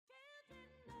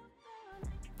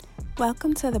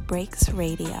Welcome to The Breaks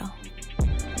Radio.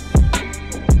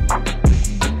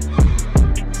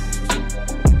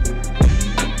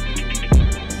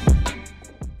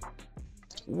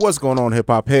 What's going on, hip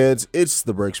hop heads? It's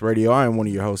The Breaks Radio. I am one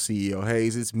of your hosts, CEO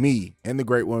Hayes. It's me and the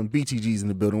great one, BTG's in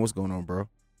the building. What's going on, bro?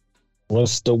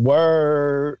 What's the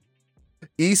word?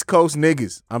 East Coast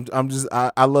niggas.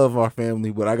 I love our family,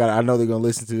 but I know they're gonna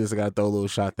listen to this. I gotta throw a little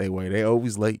shot their way. They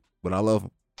always late, but I love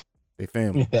them. They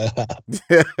family.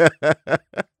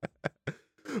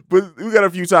 But we got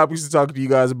a few topics to talk to you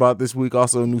guys about this week.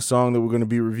 Also, a new song that we're gonna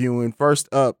be reviewing. First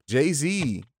up,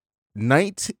 Jay-Z.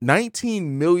 $19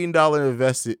 million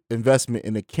investment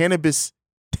in a cannabis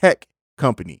tech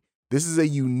company. This is a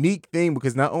unique thing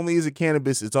because not only is it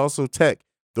cannabis, it's also tech.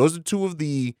 Those are two of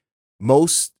the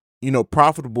most,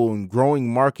 profitable and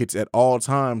growing markets at all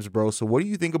times, bro. So what do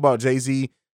you think about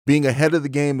Jay-Z being ahead of the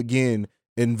game again,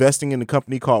 investing in a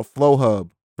company called FlowHub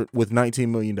with $19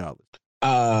 million?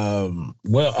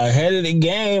 Well, ahead of the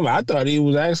game, I thought he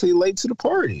was actually late to the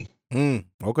party.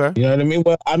 Okay. You know what I mean?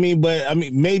 Well, I mean,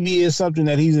 maybe it's something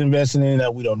that he's investing in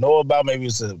that we don't know about. Maybe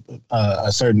it's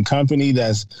a certain company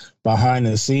that's behind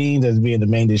the scenes that's being the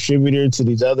main distributor to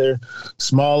these other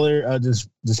smaller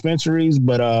dispensaries.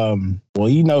 But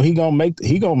he gonna make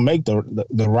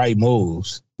the right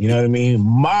moves. You know what I mean?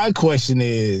 My question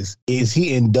is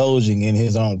he indulging in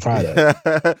his own product?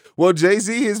 Well,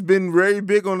 Jay-Z has been very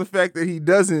big on the fact that he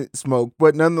doesn't smoke,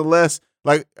 but nonetheless,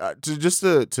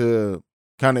 to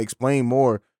kind of explain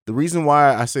more, the reason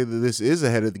why I say that this is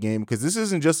ahead of the game, because this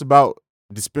isn't just about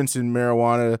dispensing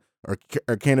marijuana or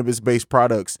cannabis-based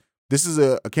products. This is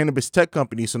a cannabis tech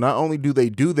company, so not only do they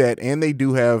do that, and they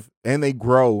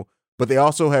grow, but they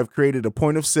also have created a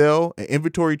point of sale, an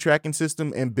inventory tracking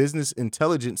system, and business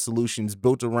intelligence solutions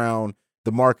built around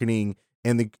the marketing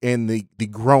and the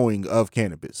growing of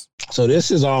cannabis. So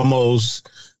this is almost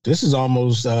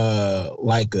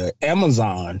like a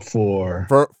Amazon for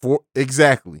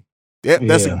exactly. Yep,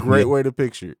 that's a great way to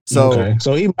picture it. So, okay.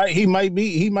 So he might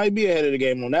be ahead of the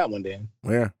game on that one then.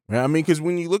 Yeah. I mean, because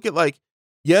when you look at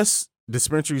yes,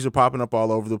 dispensaries are popping up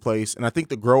all over the place, and I think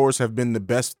the growers have been the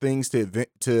best things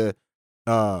to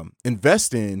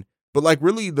invest in. But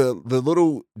really, the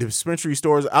little dispensary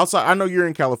stores outside. I know you're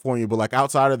in California, but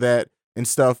outside of that and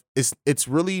stuff, it's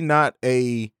really not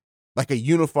a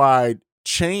unified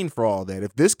chain for all that.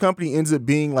 If this company ends up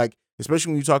being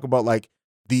especially when you talk about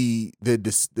the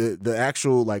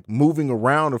actual moving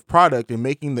around of product and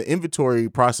making the inventory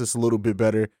process a little bit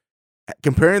better,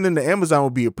 comparing them to Amazon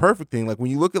would be a perfect thing.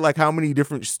 When you look at how many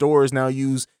different stores now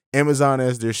use Amazon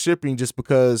as their shipping, just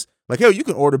because hell, you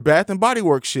can order Bath and Body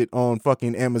Works shit on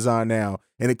fucking Amazon now,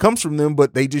 and it comes from them,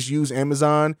 but they just use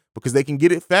Amazon because they can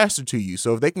get it faster to you.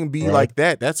 So if they can be like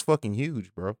that, that's fucking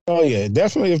huge, bro. Oh yeah,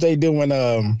 definitely. If they doing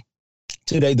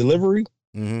 2-day delivery,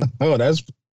 oh that's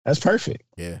perfect.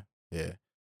 Yeah.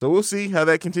 So we'll see how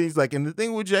that continues. And the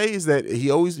thing with Jay is that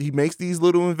he makes these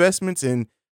little investments, and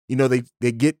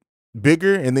they get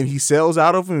bigger, and then he sells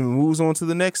out of them and moves on to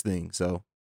the next thing. So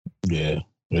yeah.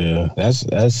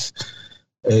 That's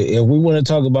if we want to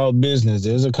talk about business,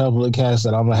 there's a couple of cats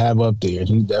that I'm gonna have up there.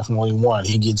 He's definitely one.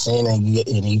 He gets in and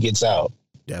he gets out.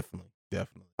 Definitely. All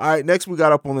right, next we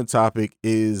got up on the topic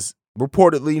is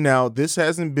reportedly, now this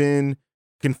hasn't been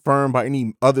confirmed by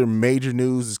any other major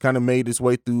news. It's kind of made its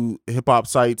way through hip hop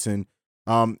sites and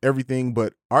everything,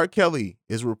 but R. Kelly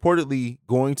is reportedly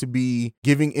going to be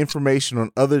giving information on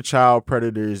other child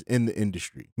predators in the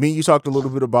industry. Me and you talked a little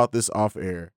bit about this off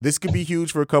air. This could be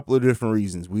huge for a couple of different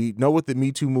reasons. We know what the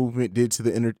Me Too movement did to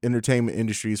the entertainment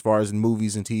industry as far as in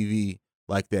movies and TV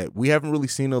like that. We haven't really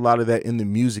seen a lot of that in the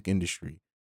music industry.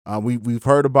 We've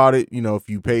heard about it, if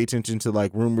you pay attention to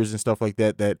rumors and stuff like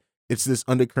that, that it's this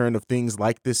undercurrent of things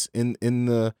like this in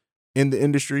the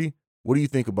industry. What do you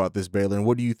think about this, Baylor? And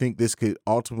what do you think this could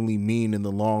ultimately mean in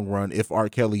the long run if R.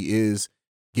 Kelly is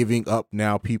giving up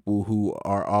now people who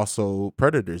are also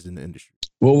predators in the industry?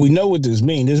 Well, we know what this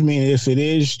means. This means if it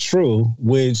is true,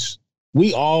 which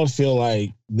we all feel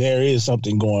like there is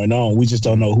something going on, we just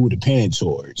don't know who to pin it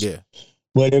towards. Yeah.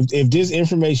 But if this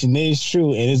information is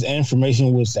true and this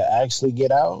information was to actually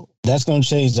get out, that's going to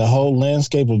change the whole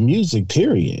landscape of music,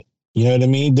 period. You know what I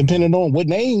mean? Depending on what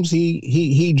names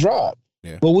he dropped.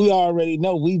 Yeah. But we already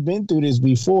know, we've been through this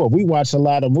before. We watch a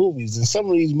lot of movies, and some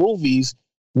of these movies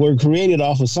were created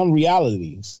off of some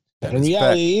realities. And the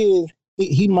reality is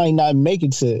he might not make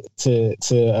it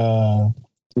to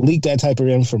leak that type of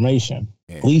information.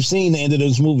 Yeah. We've seen the end of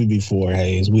this movie before,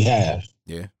 Hayes. We have.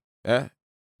 Yeah.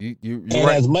 You're and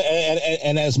right.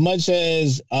 As much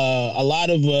as a lot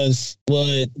of us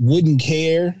wouldn't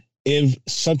care if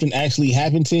something actually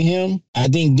happened to him, I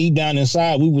think deep down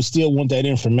inside we would still want that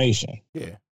information.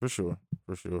 Yeah, for sure.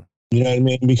 You know what I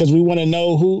mean? Because we want to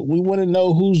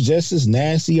know who's just as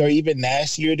nasty or even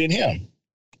nastier than him.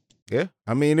 Yeah,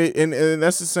 I mean, and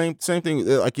that's the same thing.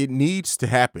 Like, it needs to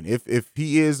happen. If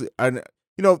he is, it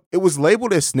was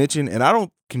labeled as snitching, and I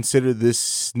don't consider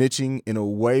this snitching in a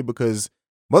way, because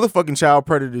motherfucking child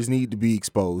predators need to be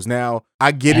exposed. Now,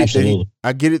 I get Absolutely.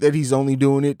 I get it that he's only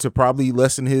doing it to probably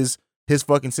lessen his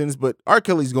fucking sentence, but R.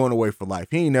 Kelly's going away for life.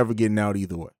 He ain't never getting out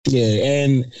either way. Yeah,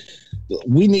 and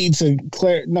we need to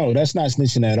clear. No, that's not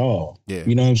snitching at all. Yeah,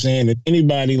 you know what I'm saying. If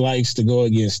anybody likes to go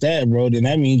against that, bro, then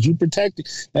that means you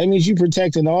protect. That means you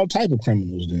protecting all type of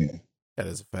criminals. Then that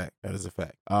is a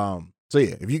fact. So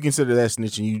yeah, if you consider that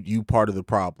snitching, you part of the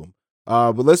problem.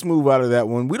 But let's move out of that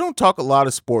one. We don't talk a lot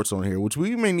of sports on here, which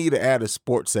we may need to add a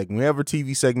sports segment. We have a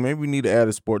TV segment. Maybe we need to add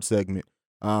a sports segment.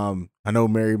 I know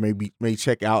Mary may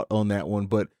check out on that one,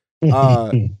 but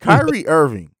Kyrie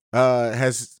Irving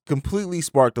has completely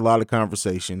sparked a lot of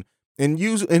conversation. In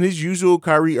his usual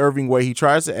Kyrie Irving way, he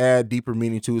tries to add deeper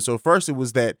meaning to it. So first it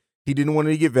was that he didn't want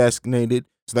to get vaccinated,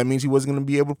 so that means he wasn't going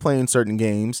to be able to play in certain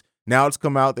games. Now it's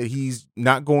come out that he's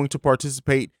not going to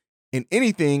participate in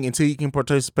anything until he can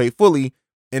participate fully.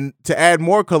 And to add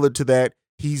more color to that,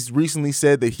 he's recently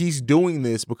said that he's doing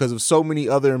this because of so many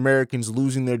other Americans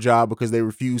losing their job because they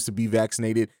refuse to be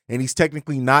vaccinated. And he's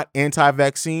technically not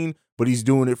anti-vaccine, but he's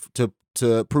doing it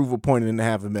to prove a point and to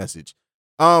have a message.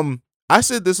 I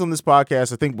said this on this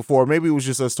podcast, I think before, maybe it was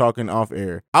just us talking off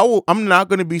air. I'm not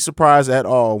going to be surprised at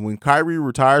all when Kyrie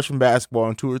retires from basketball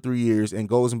in 2 or 3 years and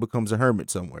goes and becomes a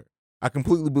hermit somewhere. I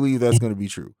completely believe that's going to be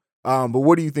true. But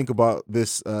what do you think about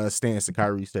this stance that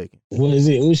Kyrie's taking? What is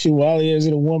it, Ushiwali? Is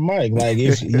it a one mic? Like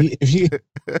if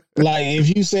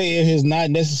you say if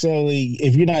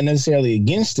you're not necessarily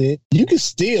against it, you can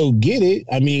still get it.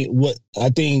 I mean,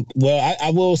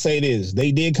 I will say this: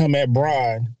 they did come at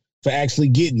Bron for actually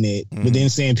getting it, but then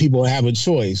saying people have a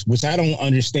choice, which I don't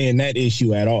understand that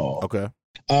issue at all. Okay.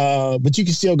 But you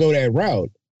can still go that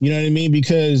route. You know what I mean?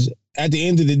 Because at the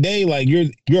end of the day, like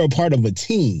you're a part of a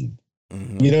team.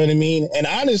 Mm-hmm. You know what I mean? And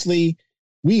honestly,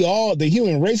 the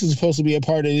human race is supposed to be a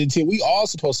part of the team. We all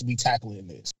supposed to be tackling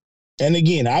this. And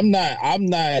again, I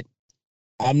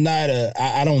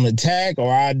don't attack,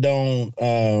 or I don't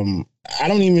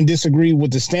even disagree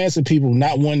with the stance of people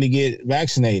not wanting to get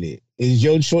vaccinated. It's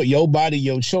your choice, your body,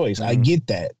 your choice. Mm-hmm. I get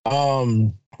that.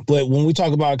 But when we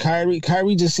talk about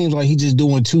Kyrie just seems like he's just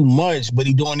doing too much, but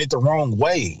he's doing it the wrong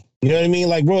way. You know what I mean?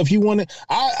 Like, bro, if you want to,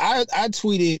 I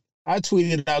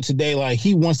tweeted out today, like,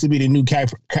 he wants to be the new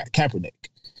Kaepernick.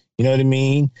 You know what I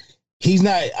mean? He's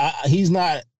not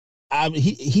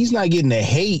getting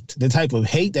the type of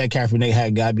hate that Kaepernick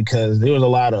had got, because there was a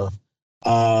lot of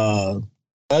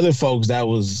other folks that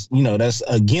was, that's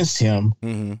against him.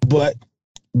 Mm-hmm.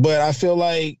 But I feel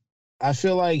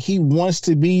like he wants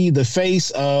to be the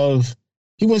face of,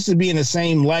 he wants to be in the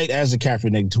same light as a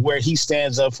Kaepernick, to where he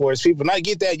stands up for his people. And I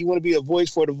get that you want to be a voice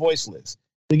for the voiceless.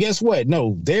 But guess what?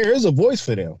 No, there is a voice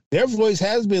for them. Their voice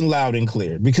has been loud and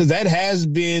clear, because that has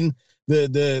been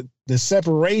the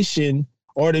separation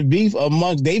or the beef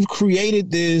amongst. They've created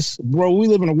this, bro. We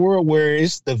live in a world where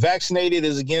it's the vaccinated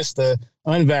is against the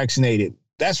unvaccinated.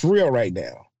 That's real right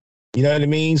now. You know what I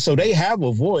mean? So they have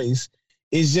a voice.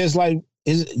 It's just like,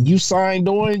 you signed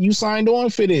on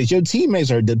for this. Your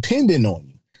teammates are dependent on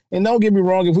you. And don't get me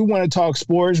wrong, if we want to talk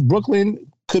sports, Brooklyn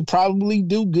could probably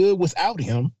do good without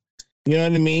him. You know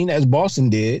what I mean? As Boston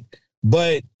did.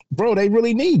 But, bro, they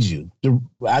really need you.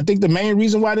 I think the main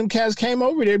reason why them cats came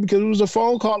over there, because it was a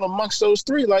phone call amongst those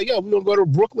three. Like, yo, we're going to go to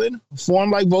Brooklyn,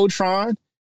 form like Voltron,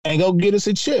 and go get us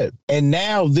a chip. And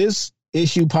now this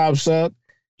issue pops up.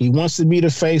 He wants to be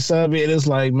the face of it. It's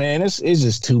like, man, it's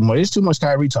just too much. It's too much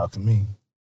Kyrie talk for me.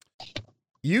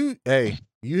 You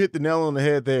hit the nail on the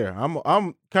head there.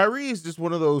 Kyrie is just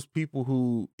one of those people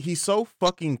who, he's so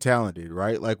fucking talented,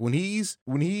 right? Like when he's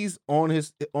on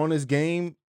his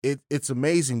game, it's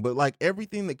amazing. But like every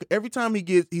time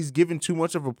he's given too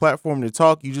much of a platform to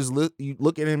talk, you just you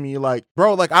look at him and you're like,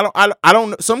 bro, like I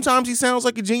don't. Sometimes he sounds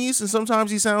like a genius, and sometimes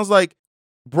he sounds like,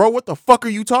 bro, what the fuck are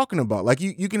you talking about? Like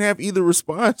you can have either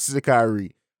response to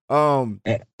Kyrie.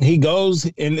 He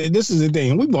goes, and this is the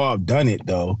thing, we've all done it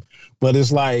though, but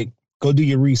it's like, go do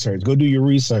your research.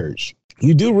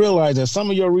 You do realize that some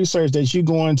of your research that you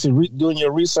go into doing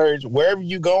your research, wherever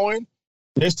you going,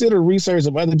 there's still the research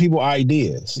of other people's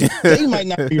ideas. They might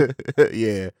not be.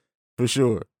 Yeah, for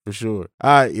sure.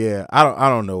 I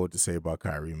don't know what to say about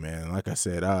Kyrie, man. Like I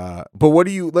said, but what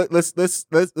do you? Let's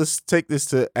take this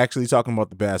to actually talking about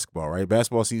the basketball. Right,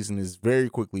 basketball season is very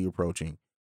quickly approaching.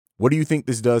 What do you think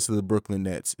this does to the Brooklyn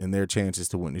Nets and their chances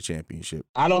to win the championship?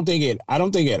 I don't think it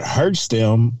hurts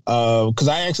them. Because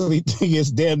I actually think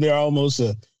it's damn near almost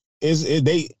a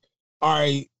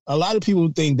lot of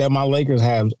people think that my Lakers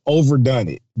have overdone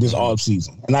it this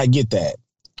offseason, and I get that.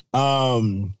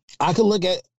 I could look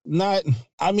at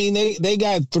they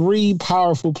got 3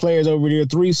 powerful players over there,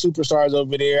 3 superstars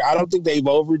over there. I don't think they've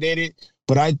overdid it,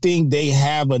 but I think they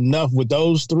have enough with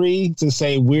those 3 to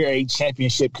say we're a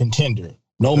championship contender,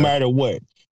 no matter what.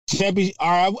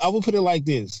 I will put it like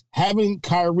this: having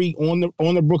Kyrie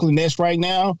on the Brooklyn Nets right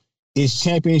now is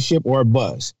championship or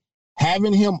bust.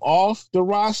 Having him off the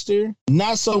roster,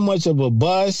 not so much of a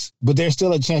bust, but they're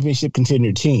still a championship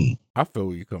contender team. I feel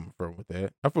where you're coming from with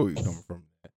that.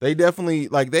 They definitely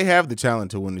they have the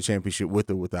talent to win the championship with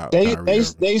or without.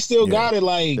 They still got it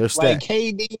like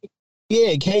KD.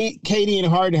 Yeah, KD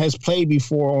and Harden has played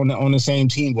before on the same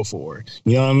team before.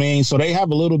 You know what I mean? So they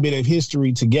have a little bit of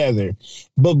history together.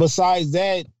 But besides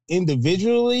that,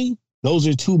 individually, those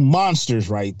are 2 monsters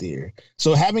right there.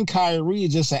 So having Kyrie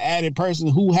is just an added person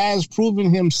who has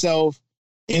proven himself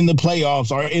in the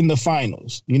playoffs or in the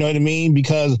finals. You know what I mean?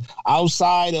 Because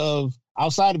outside of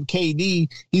KD,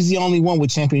 he's the only one with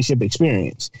championship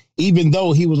experience. Even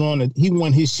though he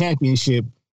won his championship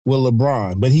with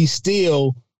LeBron, but he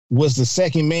still was the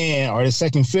second man or the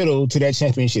second fiddle to that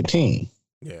championship team.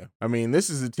 Yeah. I mean, this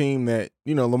is a team that,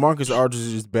 LaMarcus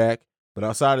Aldridge is back, but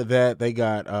outside of that, they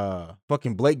got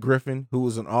fucking Blake Griffin, who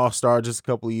was an all-star just a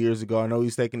couple of years ago. I know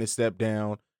he's taking a step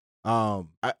down. They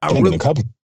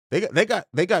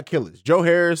got killers. Joe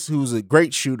Harris, who's a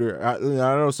great shooter. I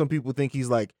know some people think he's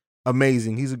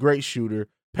amazing. He's a great shooter.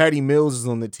 Patty Mills is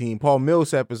on the team. Paul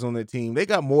Millsap is on the team. They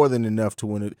got more than enough to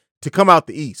win it, to come out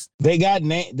the East. They got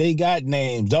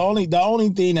names. The only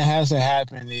thing that has to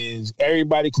happen is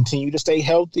everybody continue to stay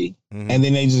healthy, and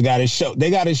then they just got to show. They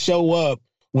got to show up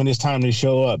when it's time to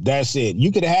show up. That's it. You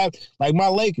could have my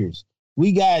Lakers.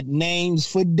 We got names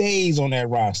for days on that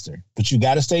roster, but you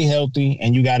got to stay healthy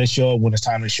and you got to show up when it's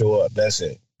time to show up. That's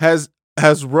it. Has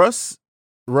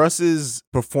Russ's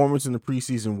performance in the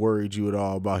preseason worried you at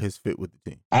all about his fit with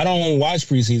the team? I don't watch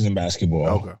preseason basketball.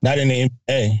 Okay. Not in the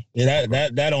NBA.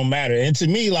 That don't matter. And to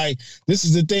me, this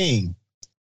is the thing.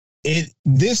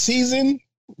 This season,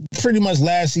 pretty much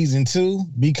last season too,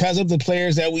 because of the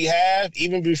players that we have,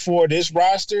 even before this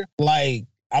roster,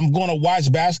 I'm going to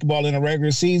watch basketball in a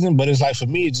regular season, but it's for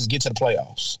me, just get to the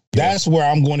playoffs. Yeah. That's where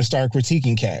I'm going to start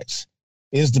critiquing cats,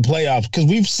 is the playoffs. Because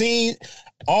we've seen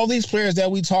all these players that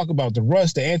we talk about, the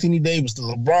Russ, the Anthony Davis, the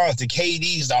LeBrons, the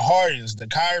KDs, the Hardens, the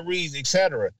Kyries,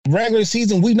 etc. Regular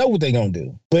season, we know what they're going to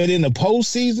do. But in the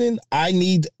postseason,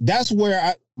 that's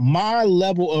where my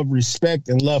level of respect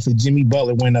and love for Jimmy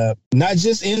Butler went up. Not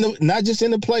just in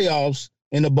the playoffs,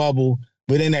 in the bubble,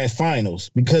 but in that finals,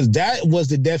 because that was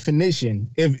the definition.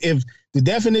 If the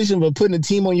definition of putting a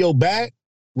team on your back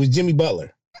was Jimmy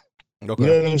Butler. Okay. You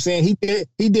know what I'm saying?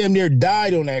 He damn near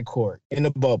died on that court in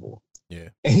the bubble. Yeah.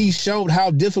 And he showed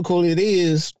how difficult it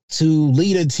is to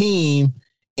lead a team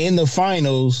in the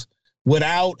finals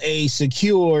without a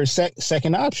secure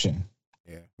second option.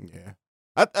 Yeah.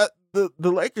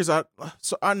 The Lakers, I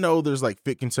know there's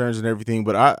fit concerns and everything,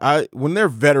 but I when they're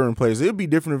veteran players, it'd be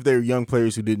different if they're young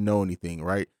players who didn't know anything,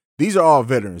 right? These are all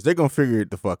veterans. They're gonna figure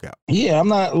it the fuck out. Yeah,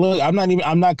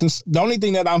 the only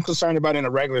thing that I'm concerned about in a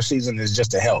regular season is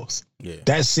just the health. Yeah,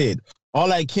 that's it. All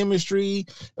that chemistry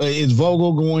is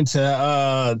Vogel going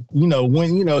to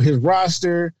his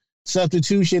roster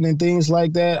substitution and things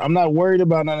like that. I'm not worried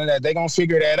about none of that. They're gonna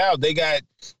figure that out. They got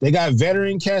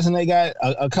veteran cats and they got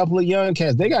a couple of young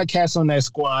cats. They got cats on that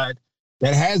squad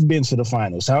that has been to the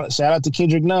finals. Shout out to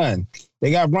Kendrick Nunn.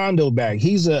 They got Rondo back.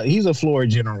 He's a floor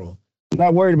general. I'm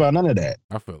not worried about none of that.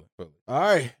 I feel it. All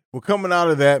right, we're coming out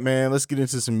of that, man. Let's get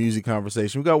into some music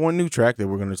conversation. We got one new track that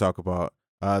we're going to talk about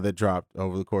that dropped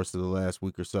over the course of the last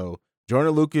week or so.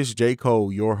 Joyner Lucas, J.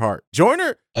 Cole, Your Heart.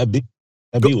 Joyner. That beat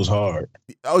was hard.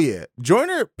 Oh, yeah.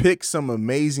 Joyner picked some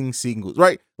amazing singles,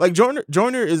 right?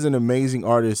 Joyner is an amazing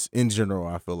artist in general,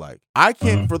 I feel like. I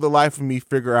can't for the life of me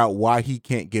figure out why he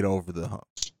can't get over the hump.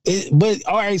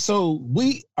 So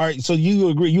you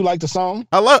agree? You like the song?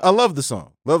 I love the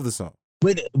song. Love the song.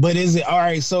 But is it all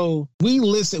right? So we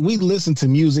listen to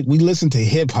music, we listen to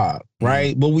hip hop,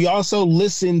 right? But we also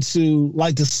listen to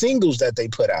the singles that they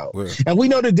put out, and we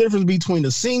know the difference between the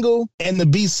single and the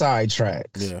B-side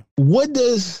tracks. Yeah.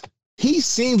 He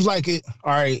seems like it?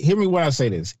 All right, hear me when I say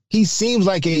this. He seems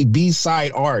like a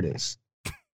B-side artist,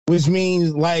 which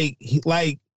means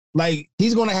like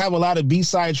he's gonna have a lot of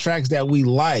B-side tracks that we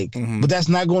like, but that's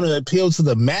not gonna appeal to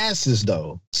the masses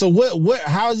though. So what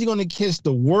how is he gonna kiss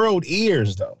the world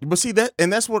ears though? But see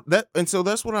that's what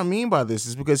I mean by this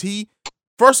is because he,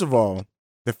 first of all,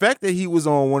 the fact that he was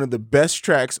on one of the best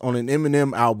tracks on an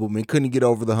Eminem album and couldn't get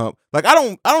over the hump. Like I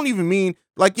don't even mean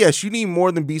like, yes, you need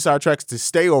more than B-side tracks to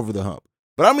stay over the hump.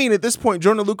 But I mean, at this point,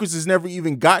 Joyner Lucas has never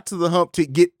even got to the hump to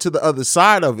get to the other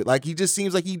side of it. Like he just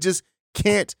seems like he just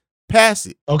can't pass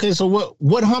it. Okay, so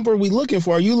what hump are we looking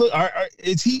for?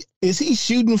 Is he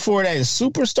shooting for that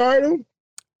superstardom?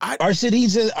 Or should he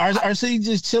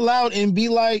just chill out and be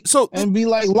like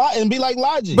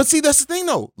Logic? But see, that's the thing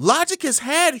though. Logic has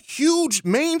had huge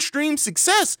mainstream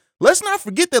success. Let's not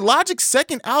forget that Logic's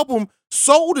second album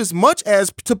sold as much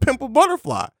as To Pimp a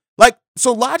Butterfly. Like,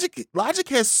 so Logic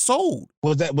has sold.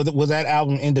 Was that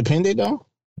album independent though?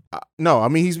 No, I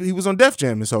mean he was on Def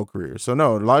Jam his whole career. So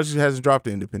no, Logic hasn't dropped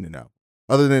an independent album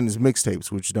other than his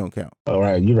mixtapes, which don't count. All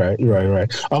right, you're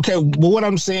right. Okay, but what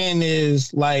I'm saying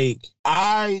is like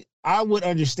I would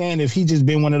understand if he just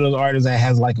been one of those artists that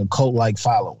has like a cult like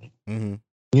following. Mm-hmm.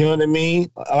 You know what I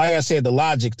mean? Like I said, the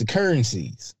Logic, the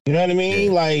Currencies. You know what I mean?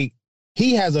 Yeah. Like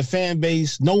he has a fan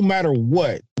base no matter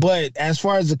what. But as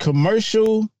far as the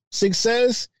commercial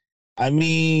success, I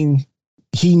mean,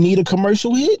 he need a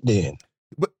commercial hit then.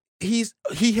 But he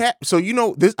had, so you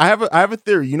know this. I have a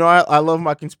theory. You know, I love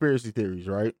my conspiracy theories,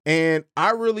 right? And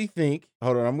I really think.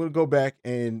 Hold on, I'm gonna go back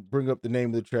and bring up the name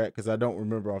of the track because I don't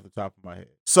remember off the top of my head.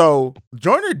 So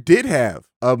Joyner did have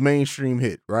a mainstream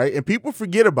hit, right? And people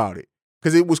forget about it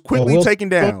because it was quickly taken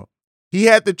down. He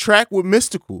had the track with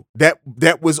Mystical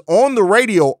that was on the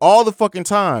radio all the fucking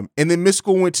time. And then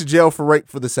Mystical went to jail for rape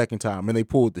for the second time and they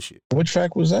pulled the shit. What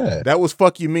track was that? That was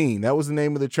Fuck You Mean. That was the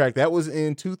name of the track. That was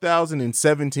in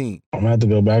 2017. I'm going to have to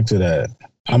go back to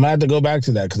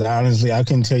that because honestly, I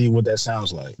couldn't tell you what that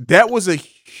sounds like. That was a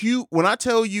huge, when I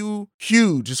tell you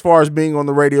huge as far as being on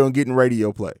the radio and getting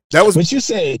radio play. That was. But you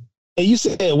said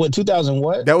what, 2000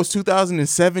 what? That was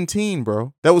 2017,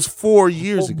 bro. That was 4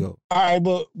 years ago. All right,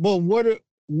 but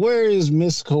where is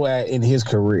Mystical at in his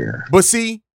career? But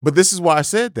this is why I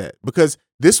said that, because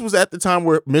this was at the time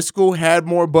where Mystical had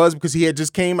more buzz because he had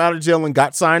just came out of jail and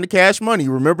got signed to Cash Money.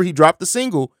 Remember, he dropped the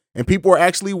single and people were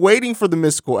actually waiting for the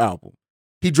Mystical album.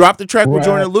 He dropped the track with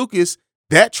Joyner Lucas.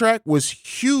 That track was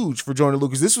huge for Joyner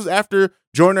Lucas. This was after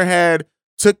Joyner had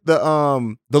took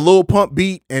the Lil Pump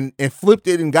beat and flipped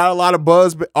it and got a lot of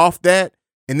buzz off that.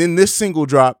 And then this single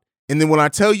dropped. And then when I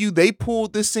tell you they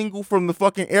pulled this single from the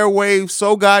fucking airwaves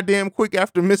so goddamn quick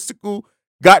after Mystical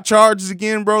got charges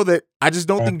again, bro, that I just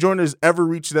don't think Joyner's ever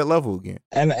reached that level again.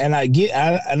 And I get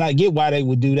why they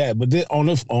would do that. But then on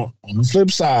the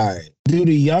flip side, do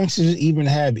the youngsters even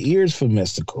have ears for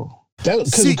Mystical?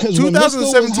 See,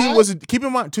 2017 was keep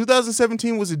in mind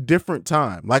 2017 was a different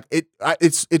time. Like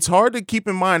it's hard to keep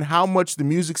in mind how much the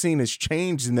music scene has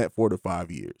changed in that 4 to 5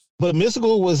 years. But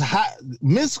Mystical was hot.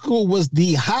 Mystical was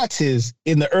the hottest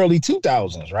in the early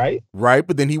 2000s, right? Right,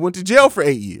 but then he went to jail for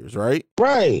 8 years, right?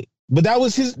 Right. But that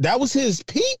was his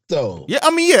peak though. Yeah,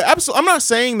 I mean, yeah, absolutely. I'm not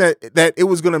saying that it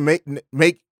was gonna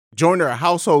make Joyner a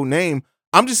household name.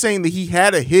 I'm just saying that he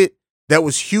had a hit that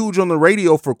was huge on the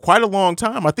radio for quite a long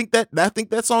time. I think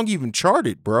that song even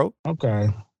charted, bro. Okay.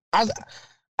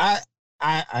 I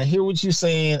hear what you're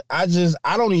saying. I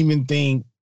don't even think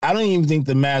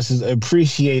the masses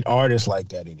appreciate artists like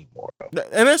that anymore.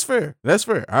 And that's fair. That's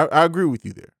fair. I agree with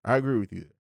you there.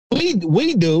 We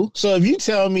do. So if you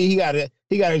tell me he got a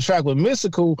track with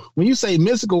Mystical, when you say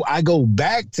Mystical, I go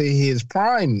back to his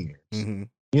prime years. Mm-hmm.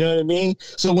 You know what I mean?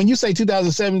 So when you say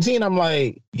 2017, I'm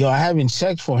like, yo, I haven't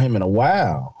checked for him in a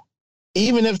while.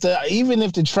 Even if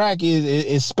the track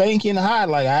is spanking hot,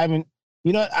 like I haven't,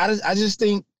 you know, I just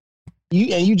think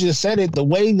you just said it, the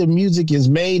way the music is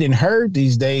made and heard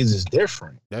these days is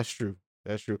different. That's true.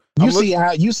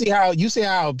 You see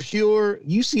how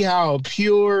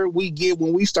pure we get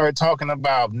when we start talking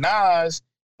about Nas,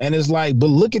 and it's like, but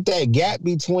look at that gap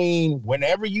between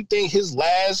whenever you think his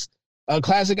last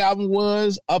classic album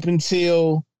was up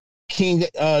until King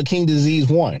Disease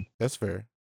 1. That's fair.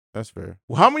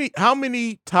 Well, how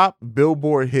many top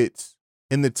Billboard hits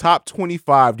in the top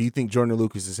 25 do you think Joyner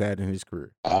Lucas has had in his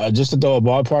career? Just to throw a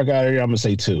ballpark out here, I'm gonna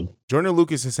say 2. Joyner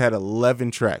Lucas has had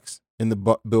 11 tracks in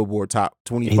the Billboard top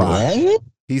 25. 11?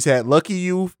 He's had Lucky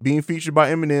You being featured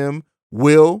by Eminem,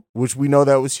 Will, which we know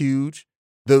that was huge.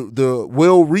 The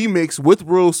Will remix with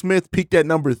Will Smith peaked at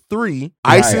number 3.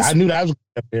 Right, ISIS, I knew that was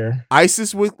up there.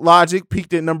 ISIS with Logic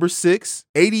peaked at number 6.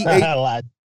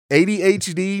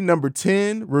 80HD number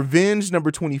 10. Revenge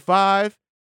number 25.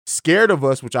 Scared of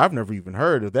Us, which I've never even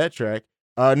heard of that track,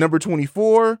 Number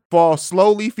 24, Fall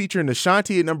Slowly featuring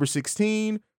Ashanti at number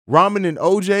 16, Ramen and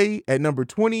OJ at number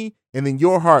 20, and then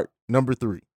Your Heart, number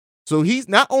 3. So he's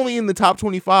not only in the top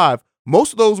 25,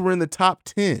 most of those were in the top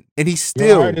 10, and he's still.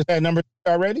 Your Heart is at number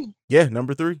 3 already? Yeah,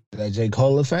 number 3. That J.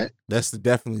 Cole effect? That's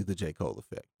definitely the J. Cole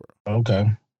effect, bro. Okay.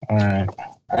 All right.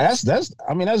 That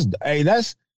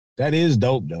is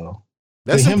dope though.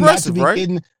 That's impressive, right?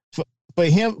 For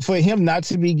him not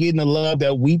to be getting the love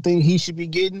that we think he should be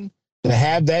getting, to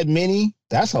have that many,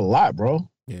 that's a lot, bro.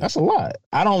 Yeah. That's a lot.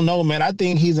 I don't know, man. I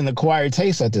think he's an acquired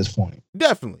taste at this point.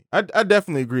 Definitely. I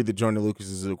definitely agree that Joyner Lucas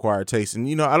is an acquired taste. And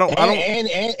he's in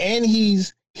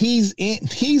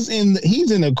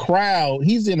a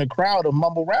crowd of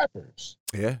mumble rappers.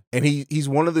 Yeah. And he's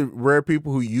one of the rare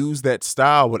people who use that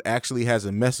style but actually has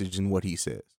a message in what he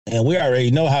says. And we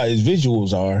already know how his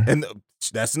visuals are. And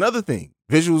that's another thing.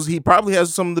 Visuals, he probably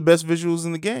has some of the best visuals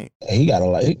in the game. He got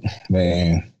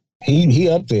man. He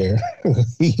up there.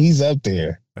 He's up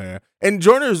there. Yeah. And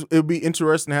Joyner's, it'd be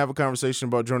interesting to have a conversation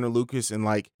about Joyner Lucas and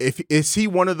like, is he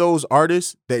one of those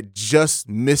artists that just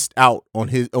missed out on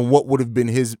what would have been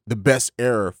the best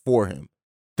era for him?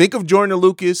 Think of Joyner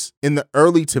Lucas in the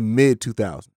early to mid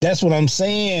 2000s. That's what I'm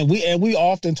saying. We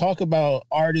often talk about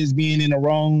artists being in the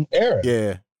wrong era.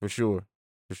 Yeah, for sure.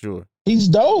 He's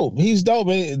dope.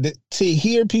 To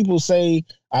hear people say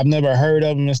I've never heard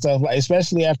of him and stuff, like,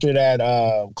 especially after that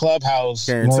Clubhouse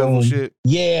Karen Civil shit.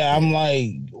 Yeah, I'm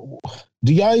like,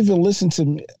 do y'all even listen to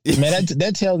me? Man,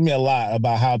 that tells me a lot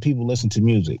about how people listen to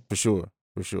music. For sure.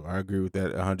 I agree with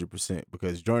that 100%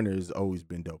 because Joyner has always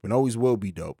been dope and always will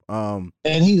be dope. And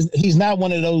he's not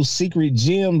one of those secret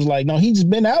gems. Like, no, he's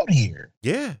been out here.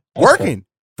 Yeah, working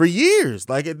for years.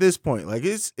 Like at this point, like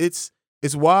it's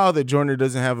wild that Joyner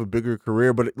doesn't have a bigger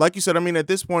career. But like you said, I mean, at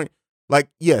this point, like,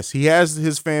 yes, he has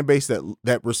his fan base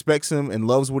that respects him and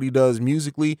loves what he does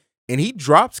musically, and he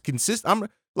drops consistent.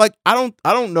 I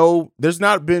don't know. There's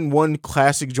not been one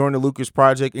classic Joyner Lucas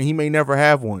project, and he may never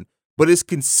have one, but it's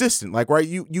consistent. Like, right,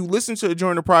 you listen to a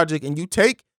Joyner project and you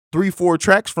take 3-4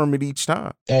 tracks from it each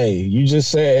time. Hey, you just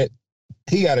said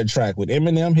he got a track with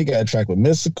Eminem. He got a track with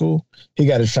Mystical. He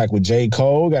got a track with J.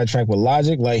 Cole. Got a track with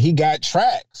Logic. Like, he got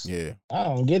tracks. Yeah. I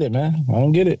don't get it, man. I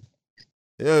don't get it.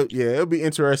 Yeah, it'll be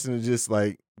interesting to just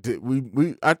like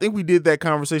I think we did that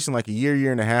conversation like a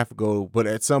year and a half ago, but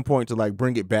at some point to like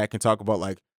bring it back and talk about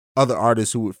like other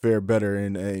artists who would fare better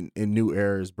in new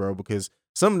eras, bro. Because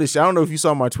some of this, I don't know if you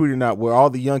saw my tweet or not, where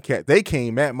all the young cats, they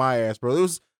came at my ass, bro. It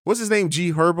was, what's his name,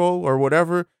 G Herbo or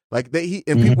whatever. Like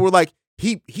people were like,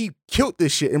 he killed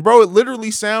this shit, and bro, it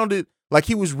literally sounded like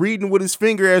he was reading with his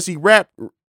finger as he rapped,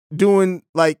 doing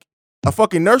like a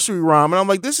fucking nursery rhyme. And I'm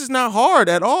like, this is not hard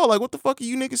at all. Like, what the fuck are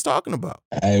you niggas talking about?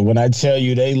 Hey, when I tell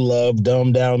you they love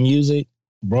dumbed down music,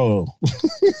 bro.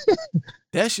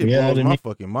 That shit blows my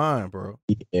fucking mind, bro.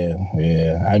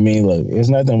 Yeah. I mean, look, there's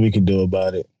nothing we can do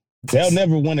about it. They'll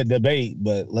never win a debate,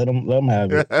 but let them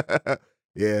have it.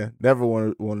 Yeah, never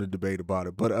want to debate about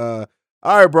it. But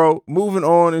all right, bro, moving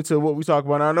on into what we talk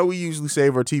about. Now, I know we usually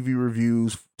save our TV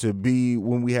reviews to be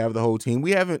when we have the whole team.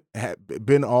 We haven't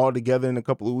been all together in a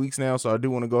couple of weeks now, so I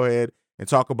do want to go ahead and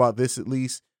talk about this at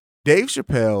least. Dave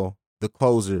Chappelle, The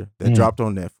Closer, that dropped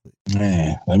on Netflix.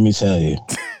 Man, let me tell you.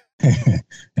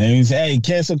 And you say, hey,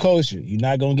 cancel culture. You're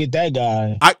not gonna get that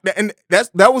guy. And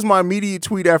that was my immediate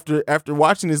tweet after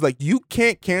watching this. Like, you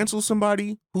can't cancel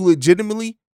somebody who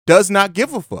legitimately does not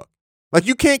give a fuck. Like,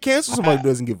 you can't cancel somebody who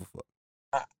doesn't give a fuck.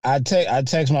 I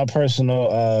text my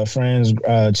personal friends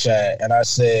chat, and I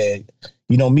said,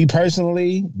 you know, me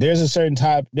personally, there's certain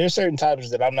topics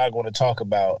that I'm not going to talk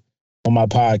about on my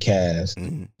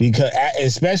podcast because,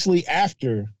 especially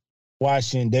after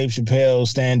watching Dave Chappelle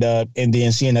stand up and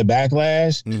then seeing the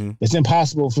backlash, it's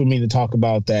impossible for me to talk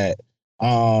about that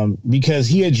because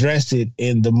he addressed it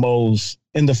in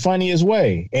the funniest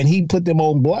way, and he put them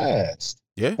on blast.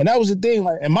 Yeah. And that was the thing.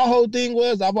 Like, and my whole thing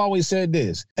was, I've always said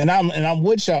this, and I'm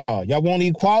with y'all. Y'all want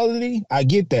equality? I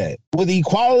get that. With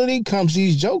equality comes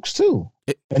these jokes too.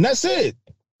 And that's it.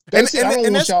 That's my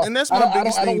biggest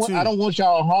thing too. I don't want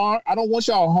y'all harmed. I don't want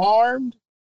y'all harmed.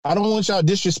 I don't want y'all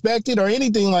disrespected or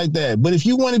anything like that. But if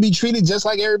you want to be treated just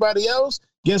like everybody else,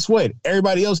 guess what?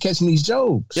 Everybody else catching these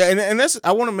jokes. Yeah, and that's,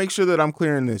 I want to make sure that I'm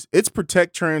clear in this. It's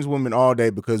protect trans women all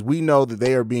day because we know that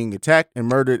they are being attacked and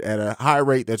murdered at a high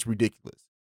rate that's ridiculous.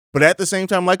 But at the same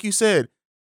time, like you said,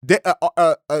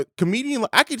 a comedian,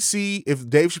 I could see if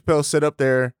Dave Chappelle sat up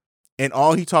there and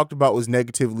all he talked about was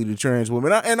negatively to trans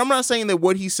women. And I'm not saying that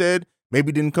what he said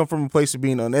maybe didn't come from a place of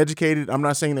being uneducated. I'm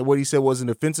not saying that what he said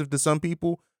wasn't offensive to some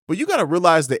people. But you got to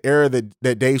realize the era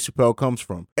that Dave Chappelle comes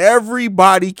from.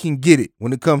 Everybody can get it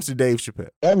when it comes to Dave Chappelle.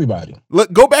 Everybody.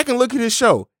 Look, go back and look at his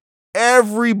show.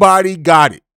 Everybody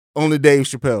got it on the Dave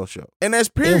Chappelle show. And that's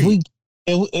period.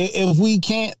 If we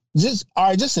can't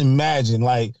just imagine,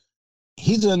 like,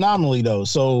 he's an anomaly though.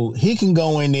 So he can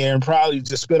go in there and probably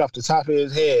just spit off the top of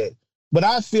his head. But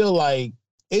I feel like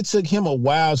it took him a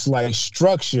while to like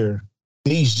structure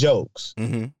these jokes.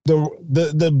 Mm-hmm.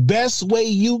 The best way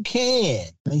you can.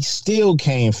 They still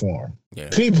came for him. Yeah.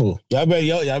 People, y'all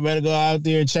better go out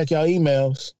there and check y'all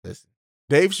emails. Listen,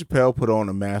 Dave Chappelle put on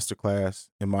a masterclass,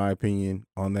 in my opinion,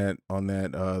 on that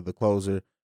The Closer.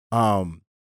 And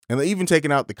even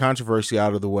taking out the controversy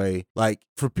out of the way, like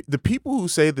for the people who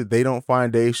say that they don't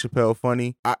find Dave Chappelle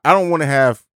funny, I don't want to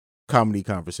have comedy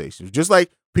conversations. Just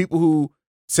like people who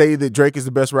say that Drake is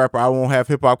the best rapper, I won't have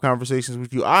hip hop conversations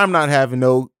with you. I'm not having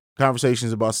no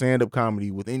conversations about stand-up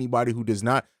comedy with anybody who does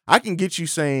not. I can get you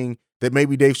saying that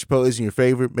maybe Dave Chappelle isn't your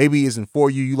favorite, maybe he isn't for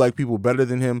you, you like people better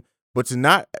than him, but to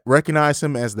not recognize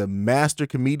him as the master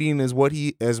comedian as what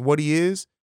he is,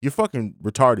 you're fucking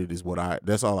retarded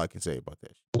that's all I can say about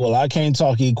that. Well, I can't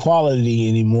talk equality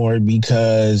anymore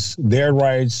because their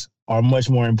rights are much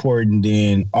more important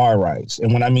than our rights.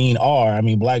 And when I mean I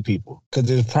mean black people.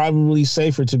 Because it's probably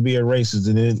safer to be a racist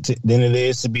than it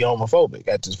is to be homophobic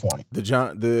at this point. The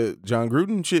John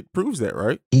Gruden shit proves that,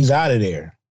 right? He's out of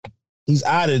there. He's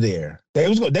out of there. They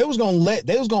was gonna let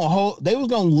the whole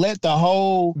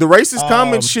the racist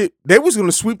comment shit. They was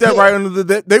gonna sweep that right under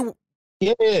the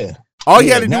yeah. All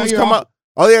you had to do was come out.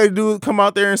 All you had to do was come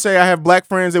out there and say, I have black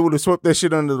friends. They would have swept that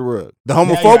shit under the rug. The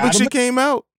homophobic shit came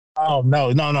out. Oh,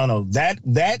 no.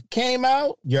 That came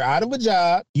out. You're out of a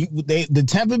job. The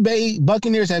Tampa Bay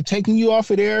Buccaneers have taken you off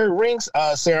of their rings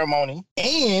ceremony,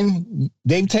 and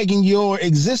they've taken your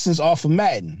existence off of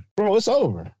Madden. Bro, it's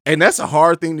over. And that's a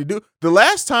hard thing to do. The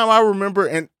last time I remember,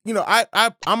 and you know,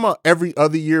 I'm a every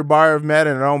other year buyer of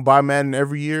Madden, and I don't buy Madden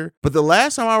every year. But the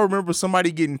last time I remember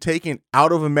somebody getting taken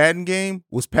out of a Madden game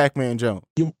was Pac-Man Jones.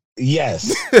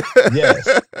 Yes.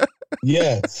 Yes.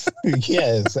 Yes,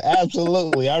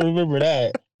 absolutely. I remember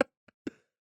that.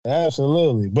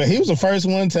 Absolutely. But he was the first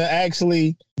one to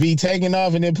actually be taken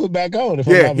off and then put back on.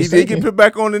 He did get put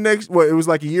back on the next, it was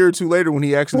like a year or two later when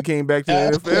he actually came back to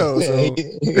the NFL. So.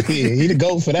 He the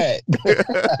GOAT for that.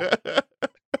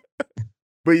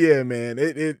 But yeah, man,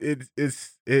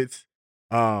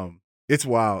 it's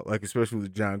wild, like especially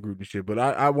with John Gruden shit. But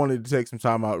I wanted to take some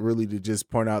time out really to just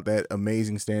point out that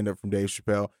amazing stand-up from Dave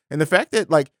Chappelle. And the fact that,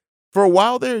 like, for a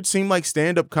while there, it seemed like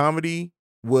stand-up comedy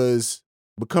was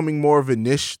becoming more of a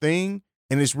niche thing,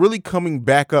 and it's really coming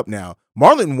back up now.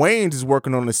 Marlon Wayans is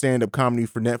working on a stand-up comedy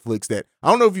for Netflix that, I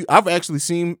don't know if I've actually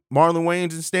seen Marlon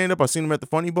Wayans in stand-up. I've seen him at the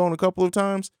Funny Bone a couple of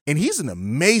times, and he's an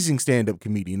amazing stand-up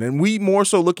comedian. And we more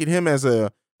so look at him as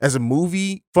a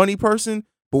movie funny person,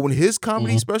 but when his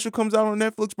comedy special comes out on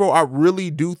Netflix, bro, I really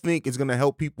do think it's going to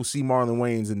help people see Marlon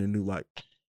Wayans in a new light.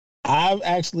 I've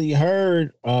actually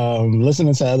heard,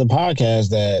 listening to other podcasts,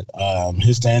 that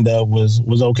his stand-up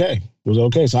was okay.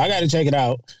 So I got to check it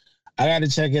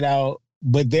out.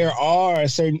 But there are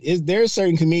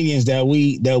certain comedians that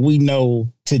we know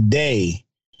today.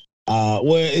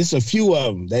 It's a few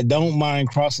of them that don't mind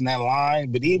crossing that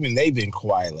line, but even they've been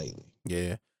quiet lately.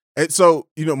 Yeah. And so,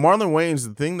 you know, Marlon Wayans,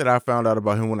 the thing that I found out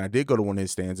about him when I did go to one of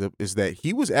his stand-up is that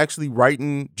he was actually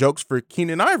writing jokes for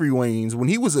Keenen Ivory Wayans when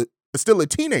he was still a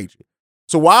teenager.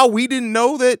 So while we didn't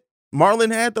know that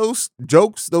Marlon had those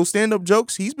jokes, those stand-up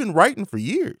jokes, he's been writing for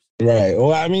years. Right.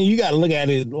 Well, I mean, you got to look at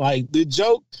it like the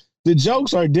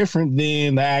jokes are different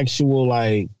than the actual,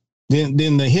 like, than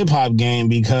the hip hop game,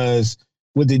 because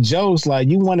with the jokes, like,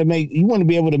 you want to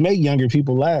be able to make younger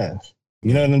people laugh.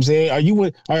 You know what I'm saying?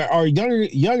 Are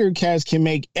younger cats can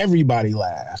make everybody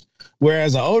laugh,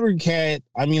 whereas an older cat,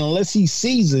 I mean, unless he's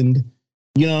seasoned,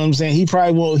 you know what I'm saying, he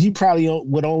probably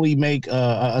would only make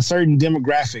a certain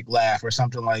demographic laugh or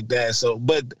something like that. So,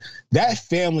 but that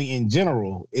family in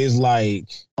general is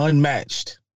like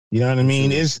unmatched. You know what I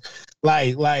mean? It's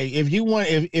like if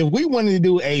we wanted to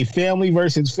do a family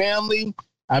versus family,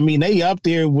 I mean, they up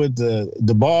there with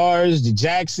the Bars, the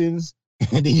Jacksons.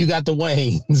 And then you got the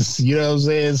Waynes, you know what I'm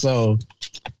saying? So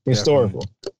historical.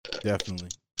 Definitely.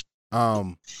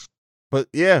 But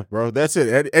yeah, bro, that's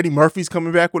it. Eddie Murphy's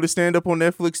coming back with a stand-up on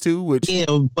Netflix too, which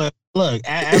but look,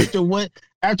 after what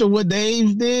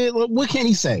Dave did, what can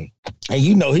he say? And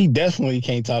you know he definitely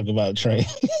can't talk about Trey.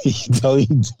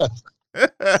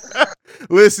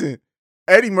 Listen,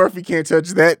 Eddie Murphy can't touch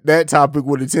that topic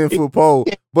with a 10-foot pole.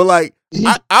 But like,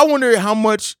 I wonder how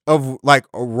much of like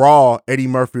a raw Eddie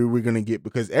Murphy we're gonna get,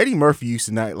 because Eddie Murphy used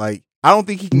to not like I don't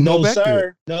think he can go back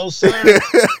sir. No, sir.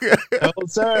 No,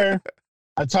 sir.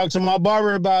 I talked to my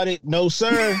barber about it. No,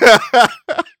 sir.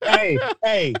 hey,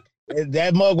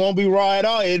 that mug won't be raw at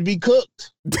all. It'll be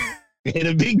cooked.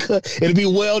 It'll be cooked. It'll be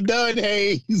well done,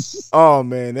 Hayes. Oh,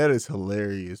 man, that is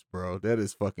hilarious, bro. That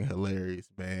is fucking hilarious,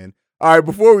 man. All right,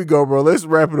 before we go, bro, let's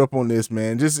wrap it up on this,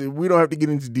 man. We don't have to get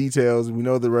into details. We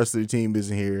know the rest of the team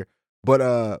isn't here. But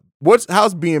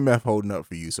how's BMF holding up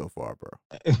for you so far, bro?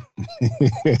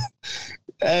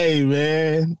 Hey,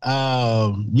 man.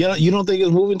 You don't think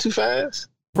it's moving too fast?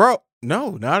 Bro,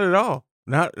 no, not at all.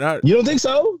 Not You don't think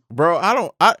so? Bro,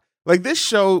 I like this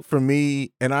show for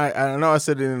me, and I know I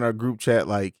said it in our group chat,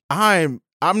 like I'm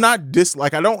not I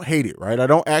don't hate it, right? I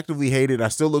don't actively hate it. I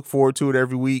still look forward to it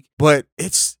every week, but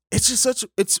it's just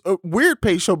it's a weird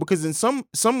pace show because in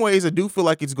some ways I do feel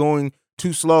like it's going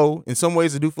too slow. In some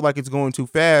ways I do feel like it's going too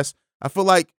fast. I feel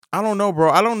like, I don't know, bro.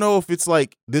 I don't know if it's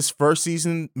like this first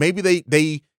season, maybe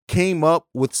they came up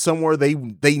with somewhere they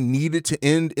needed to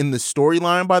end in the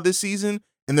storyline by this season,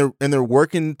 and they're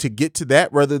working to get to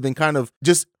that rather than kind of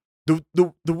just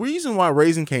the reason why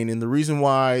Raising Kanan, the reason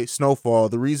why Snowfall,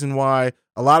 the reason why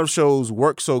a lot of shows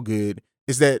work so good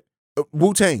is that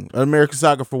Wu-Tang, American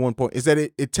Saga for one point, is that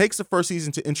it takes the first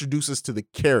season to introduce us to the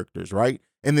characters, right?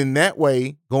 And then that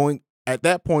way, going at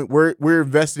that point, we're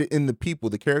invested in the people,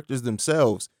 the characters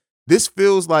themselves. This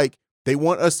feels like they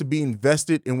want us to be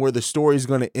invested in where the story is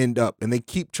going to end up, and they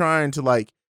keep trying to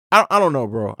like, I don't know,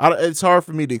 bro. It's hard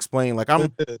for me to explain. Like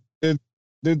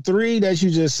the three that you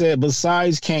just said,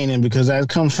 besides Kanan, because that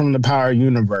comes from the Power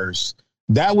universe,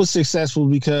 that was successful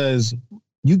because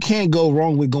you can't go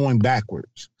wrong with going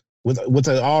backwards with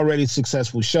an already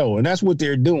successful show, and that's what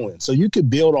they're doing. So you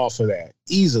could build off of that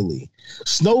easily.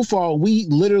 Snowfall, we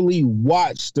literally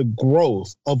watched the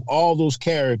growth of all those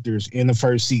characters in the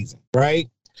first season, right?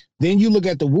 Then you look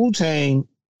at the Wu-Tang,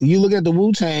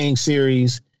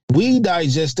 series, we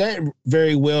digest that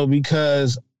very well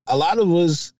because a lot of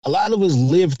us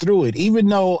lived through it. Even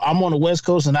though I'm on the West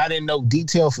Coast and I didn't know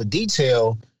detail for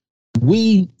detail,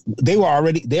 they are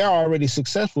already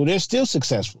successful. They're still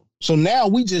successful. So now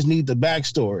we just need the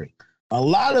backstory. A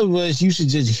lot of us used to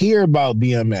just hear about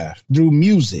BMF through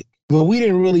music, but we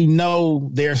didn't really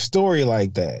know their story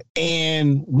like that.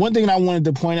 And one thing I wanted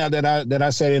to point out that I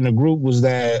said in the group was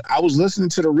that I was listening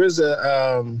to the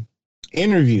RZA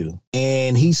interview,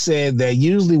 and he said that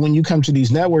usually when you come to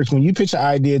these networks, when you pitch an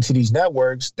idea to these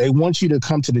networks, they want you to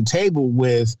come to the table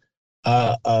with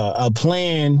a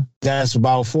plan that's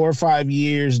about 4 or 5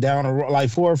 years down the road,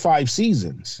 like 4 or 5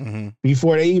 seasons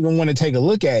before they even want to take a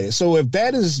look at it. So if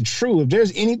that is true, if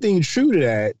there's anything true to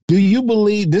that, do you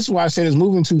believe, this is why I said it's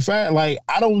moving too fast? Like,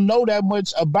 I don't know that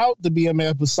much about the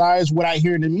BMF besides what I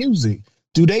hear in the music.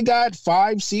 Do they got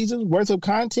 5 seasons worth of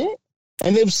content?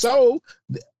 And if so,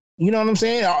 you know what I'm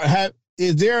saying?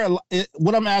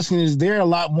 What I'm asking is there a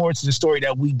lot more to the story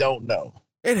that we don't know?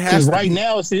 It has to right be.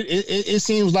 Now it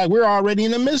seems like we're already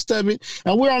in the midst of it,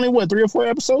 and we're only 3 or 4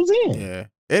 episodes in. Yeah,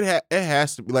 it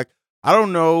has to be. Like, I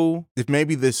don't know if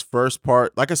maybe this first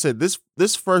part, like I said,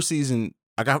 this first season,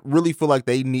 like I really feel like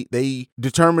they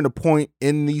determined a point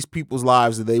in these people's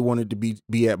lives that they wanted to be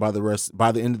at by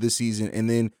the end of the season, and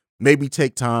then maybe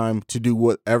take time to do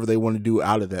whatever they want to do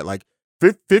out of that. Like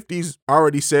 50's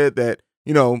already said that,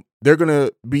 you know, they're going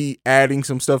to be adding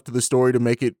some stuff to the story to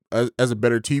make it as a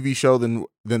better TV show than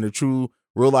a true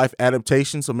real life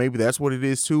adaptation. So maybe that's what it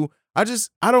is too.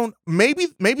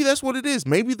 Maybe that's what it is.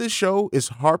 Maybe this show is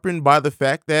harping by the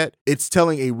fact that it's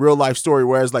telling a real life story.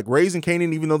 Whereas like Raising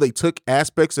Kanan, even though they took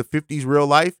aspects of 50's real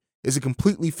life, is a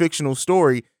completely fictional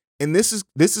story. And this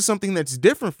is something that's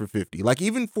different for 50. Like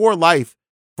even For Life,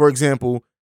 for example,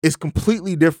 is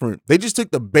completely different. They just took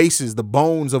the bases, the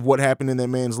bones of what happened in that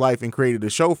man's life and created a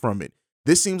show from it.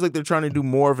 This seems like they're trying to do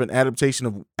more of an adaptation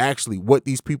of actually what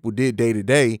these people did day to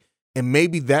day. And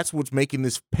maybe that's what's making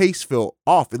this pace feel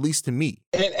off, at least to me.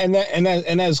 And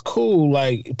that's cool.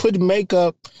 Like put the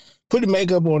makeup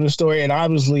on the story. And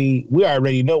obviously we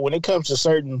already know when it comes to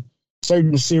certain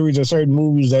series or certain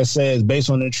movies that says based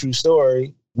on a true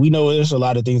story, we know there's a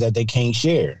lot of things that they can't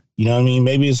share. You know what I mean?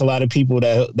 Maybe it's a lot of people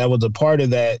that was a part of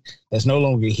that's no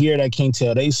longer here that can't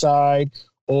tell their side,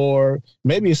 or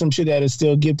maybe it's some shit that is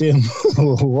still get them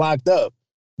locked up.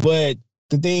 But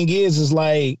the thing is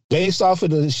like based off of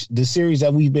the series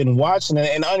that we've been watching,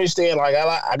 and understand, like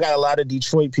I got a lot of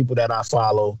Detroit people that I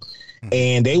follow,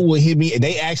 and they will hit me.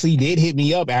 They actually did hit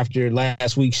me up after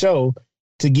last week's show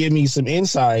to give me some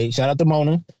insight. Shout out to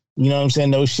Mona. You know what I'm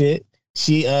saying? No shit.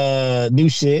 She new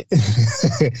shit.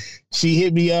 She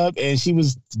hit me up and she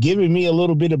was giving me a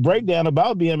little bit of breakdown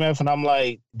about BMF, and I'm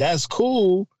like, that's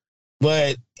cool,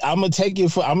 But I'm gonna take it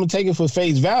for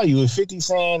face value. If 50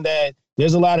 saying that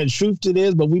there's a lot of truth to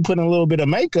this, but we put in a little bit of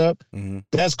makeup,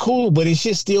 that's cool. But it's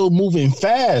just still moving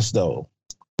fast, though.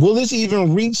 Will this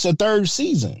even reach a third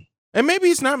season? And maybe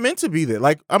it's not meant to be that.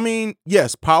 Like, I mean,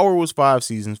 yes, Power was 5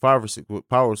 seasons, 5 or 6.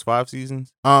 Power was 5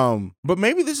 seasons. But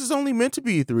maybe this is only meant to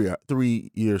be a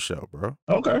 3-year show, bro.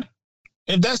 Okay.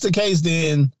 If that's the case,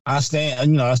 then I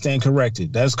stand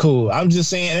corrected. That's cool. I'm just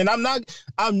saying, and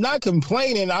I'm not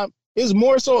complaining. It's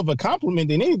more so of a compliment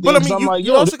than anything. But I mean,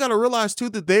 you also got to realize too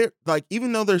that they're like,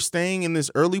 even though they're staying in this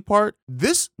early part,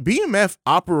 this BMF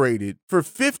operated for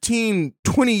 15,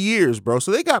 20 years, bro.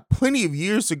 So they got plenty of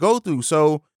years to go through.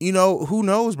 So, who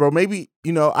knows, bro? Maybe,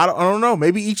 I don't know.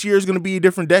 Maybe each year is going to be a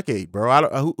different decade,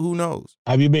 bro. Who knows?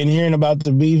 Have you been hearing about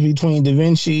the beef between Da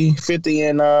Vinci, 50,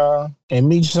 and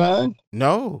Meech's son?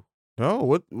 No.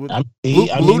 What? Blue Da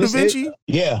Vinci?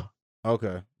 Yeah.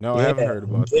 Okay. No, I haven't heard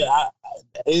about that. Yeah,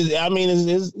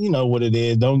 it's what it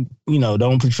is. Don't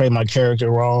portray my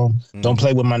character wrong. Don't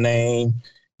play with my name.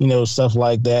 Stuff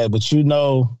like that. But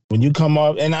when you come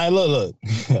off, and I look,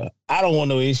 I don't want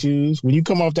no issues. When you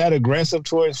come off that aggressive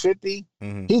towards 50,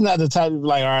 he's not the type of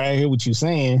like, all right, I hear what you're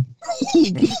saying.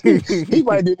 he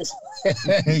might do this.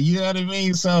 You know what I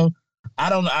mean? So I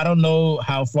don't know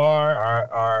how far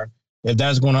or if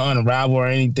that's going to unravel or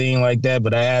anything like that,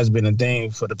 but that has been a thing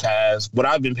for what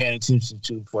I've been paying attention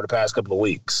to for the past couple of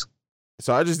weeks.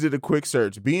 So I just did a quick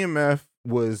search. BMF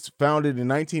was founded in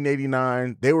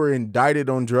 1989. They were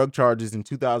indicted on drug charges in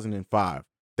 2005.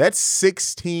 That's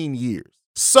 16 years.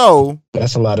 So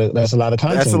that's a lot of content. That's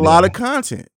a lot of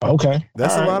content. Okay,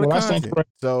 that's a lot of content.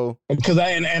 So because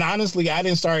and honestly, I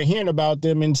didn't start hearing about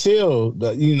them until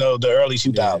the early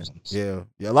 2000s. Yeah.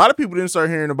 A lot of people didn't start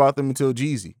hearing about them until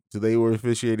Jeezy. So they were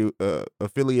affiliated with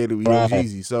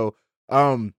Jeezy. So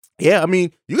I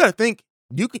mean, you got to think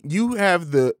you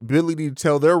have the ability to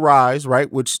tell their rise,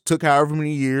 right, which took however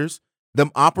many years,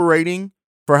 them operating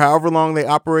for however long they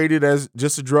operated as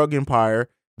just a drug empire.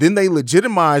 Then they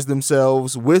legitimized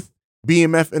themselves with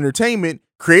BMF Entertainment,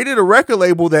 created a record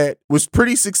label that was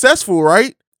pretty successful,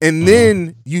 right? And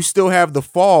then you still have the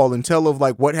fall and tell of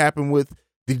like what happened with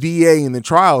the DA and the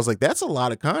trials. Like, that's a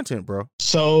lot of content, bro.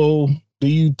 So do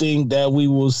you think that we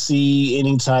will see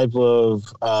any type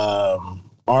of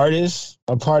artists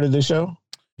a part of the show?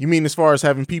 You mean as far as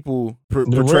having people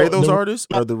portray those artists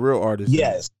or the real artists?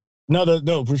 Yes. No,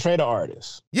 portray the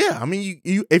artist. Yeah, I mean,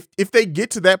 if they get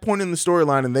to that point in the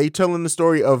storyline and they telling the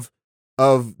story of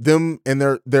them and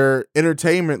their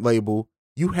entertainment label,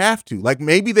 you have to. Like,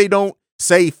 maybe they don't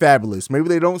say Fabulous, maybe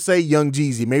they don't say Young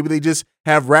Jeezy, maybe they just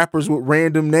have rappers with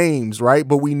random names, right?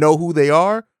 But we know who they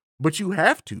are. But you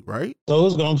have to, right? So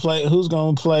who's gonna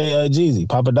play Jeezy?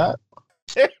 Papa Doc?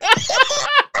 Hey,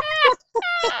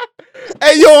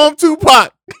 yo, I'm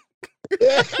Tupac.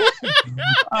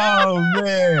 Oh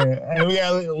man, hey, we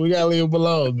gotta leave him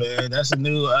alone, man. That's a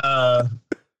new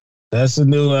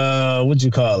what you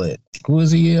call it? Who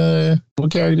is he? What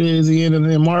character is he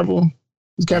in Marvel?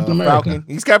 He's Captain America. Falcon.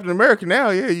 He's Captain America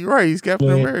now. Yeah, you're right. He's Captain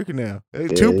America now. Hey,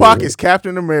 Tupac is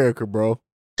Captain America, bro.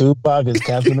 Tupac is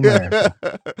Captain America.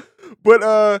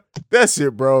 But that's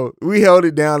it, bro. We held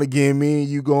it down again. Me and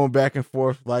you going back and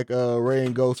forth like Ray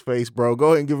and Ghostface, bro. Go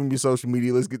ahead and give them your social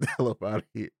media. Let's get the hell up out of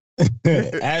here.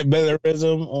 At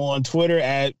Baylorrism on Twitter,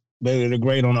 at Baylor the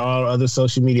Great on all other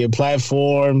social media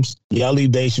platforms. Y'all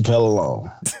leave Dave Chappelle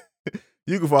alone.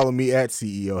 You can follow me at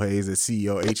CEO Hayes, at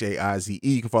CEO HAIZE.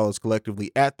 You can follow us collectively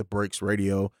at The Breaks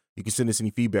Radio. You can send us any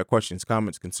feedback, questions,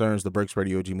 comments, concerns,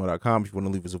 thebreaksradio@gmail.com. If you want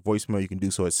to leave us a voicemail, you can do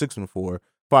so at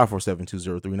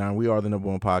 614-547-2039. We are the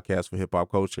 #1 podcast for hip hop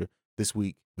culture. This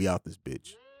week, we out this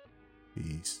bitch.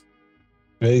 Peace.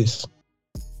 Peace.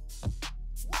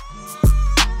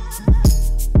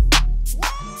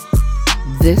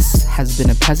 This has been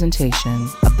a presentation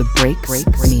of the Breaks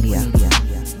Media.